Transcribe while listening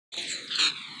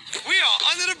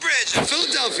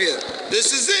Philadelphia.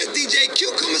 This is it, DJ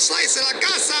Cucumber Slice en la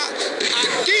casa.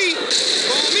 Aquí,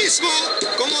 como mismo,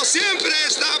 como siempre,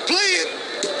 está playing.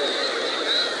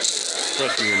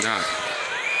 Trust me or not.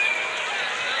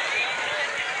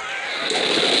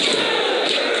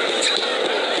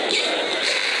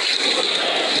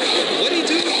 What'd he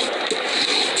do?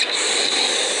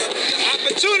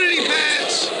 Opportunity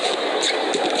pass.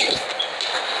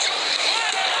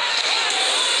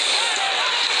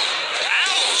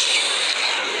 Ouch!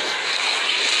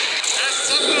 That's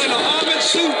something in a almond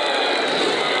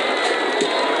soup.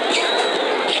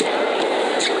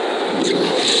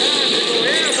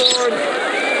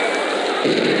 Airborne.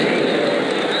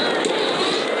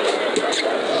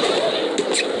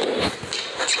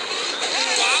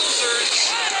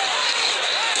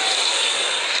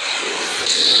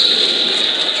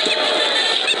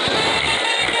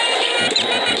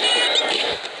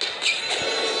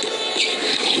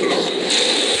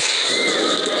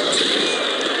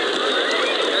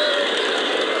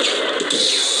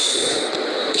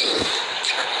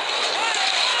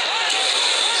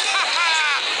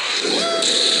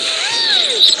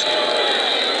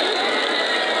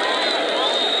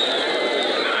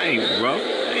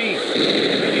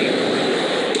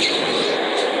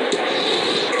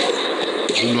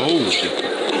 Who knows?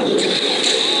 Oh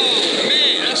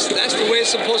man, that's the way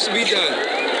it's supposed to be done.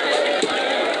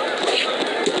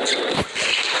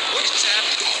 What just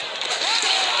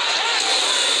happened?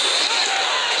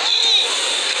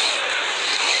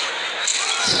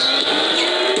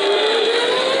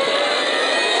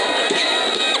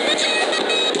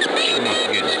 I'm not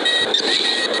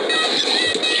forgetting.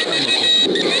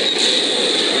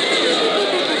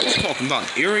 Talking about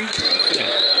an earring?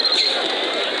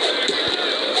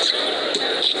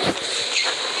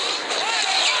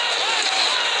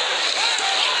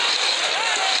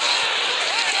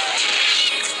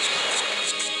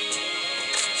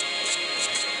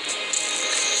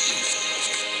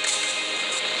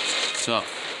 Tough.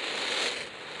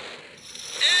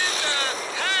 In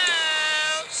the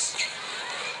house.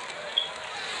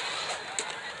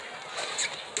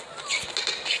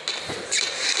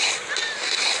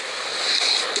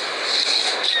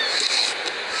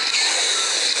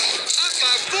 Up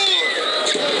by 4.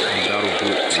 And that'll do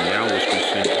it for now. Let's be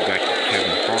sent back to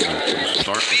Kevin Harlan for the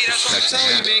start of the That's what I'm second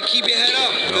telling half. you, man. Keep your head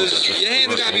up. Because your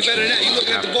hands gotta be better than that. You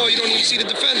looking at the ball, you don't even see the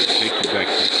defender. Take you back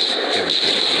to Kevin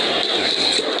Harlan for the second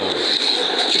half.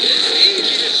 It's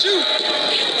easy to shoot.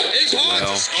 It's hard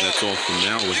Well, to score. that's all for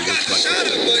now. It You got looks the like shot,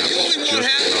 the but you only just won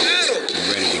half the battle.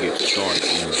 ready to get started.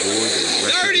 Enjoy the rest of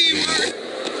the 30 game. work.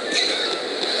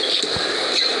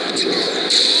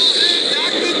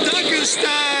 Dr.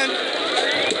 Duncanstein.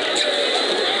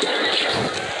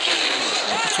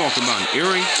 Talking about an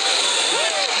earring?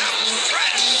 That was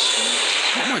fresh.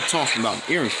 What am I talking about? An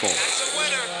earring for? That's a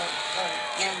winner.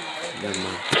 Never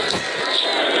mind.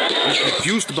 I'm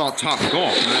confused about Top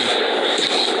Golf, man.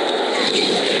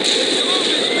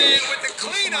 Garbage man with the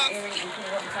cleanup.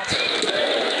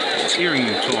 What earring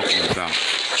you talking about?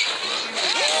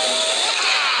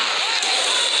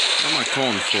 What am I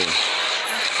calling for?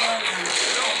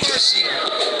 No mercy.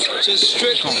 Just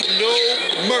strictly no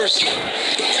mercy.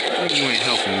 Maybe you ain't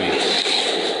helping me.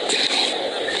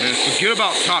 Man, forget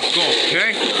about Top Golf,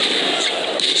 okay?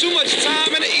 Too much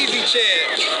time in the easy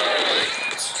chair.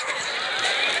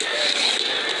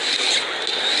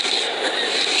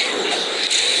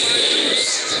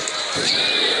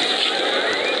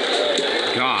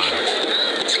 God.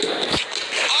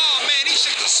 Oh man, he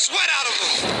shook the sweat out of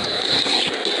him.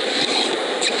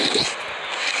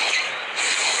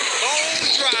 Bone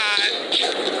dry.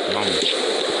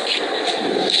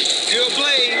 Pure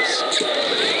blaze.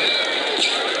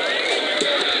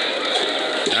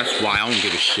 That's why I don't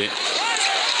give a shit.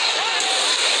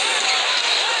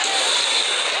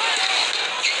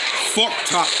 Fuck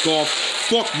Top Golf.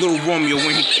 Fuck Little Romeo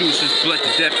when he chooses Bled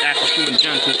to Death after shooting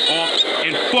Genesis off.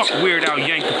 And fuck Weird Al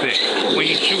Yankovic when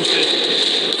he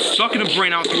chooses sucking the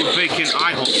brain out through a vacant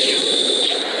eye hole.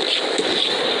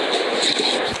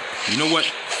 You know what?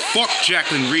 Fuck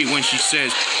Jacqueline Reed when she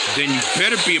says, then you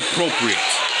better be appropriate.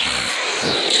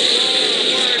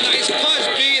 Nice punch,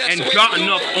 B. That's And the way got to do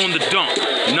enough it. on the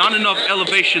dunk. Not enough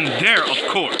elevation there, of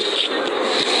course.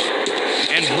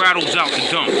 And rattles out the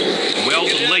dunk. Well,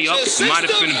 the layup might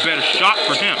have been a better shot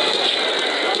for him.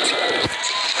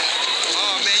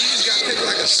 Oh man, you just got picked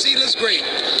like a seedless grape.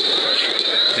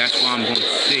 That's why I'm going to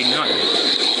say nothing.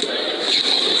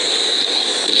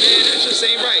 Man, that just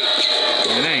ain't right.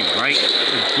 It ain't right.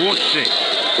 It's bullshit.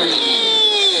 Ooh!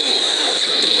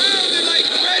 Rounded like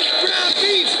fresh ground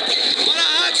beef on a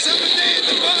hot summer day at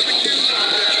the barbecue.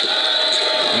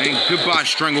 It ain't Goodbye,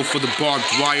 Strangle, for the barbed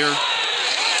wire.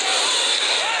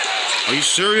 Are you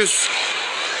serious?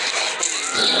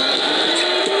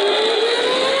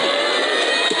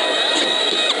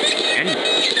 And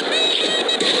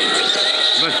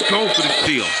let's go for the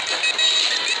steal.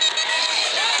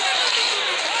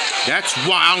 That's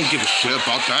why I don't give a shit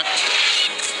about that.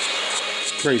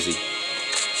 It's crazy.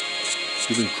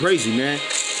 You've been crazy, man.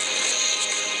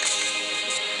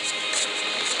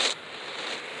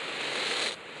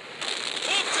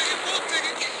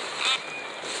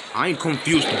 I ain't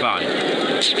confused about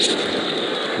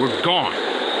it. We're gone.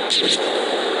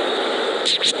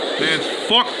 Man,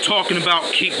 fuck talking about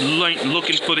keep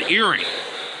looking for the earring.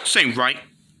 This ain't right.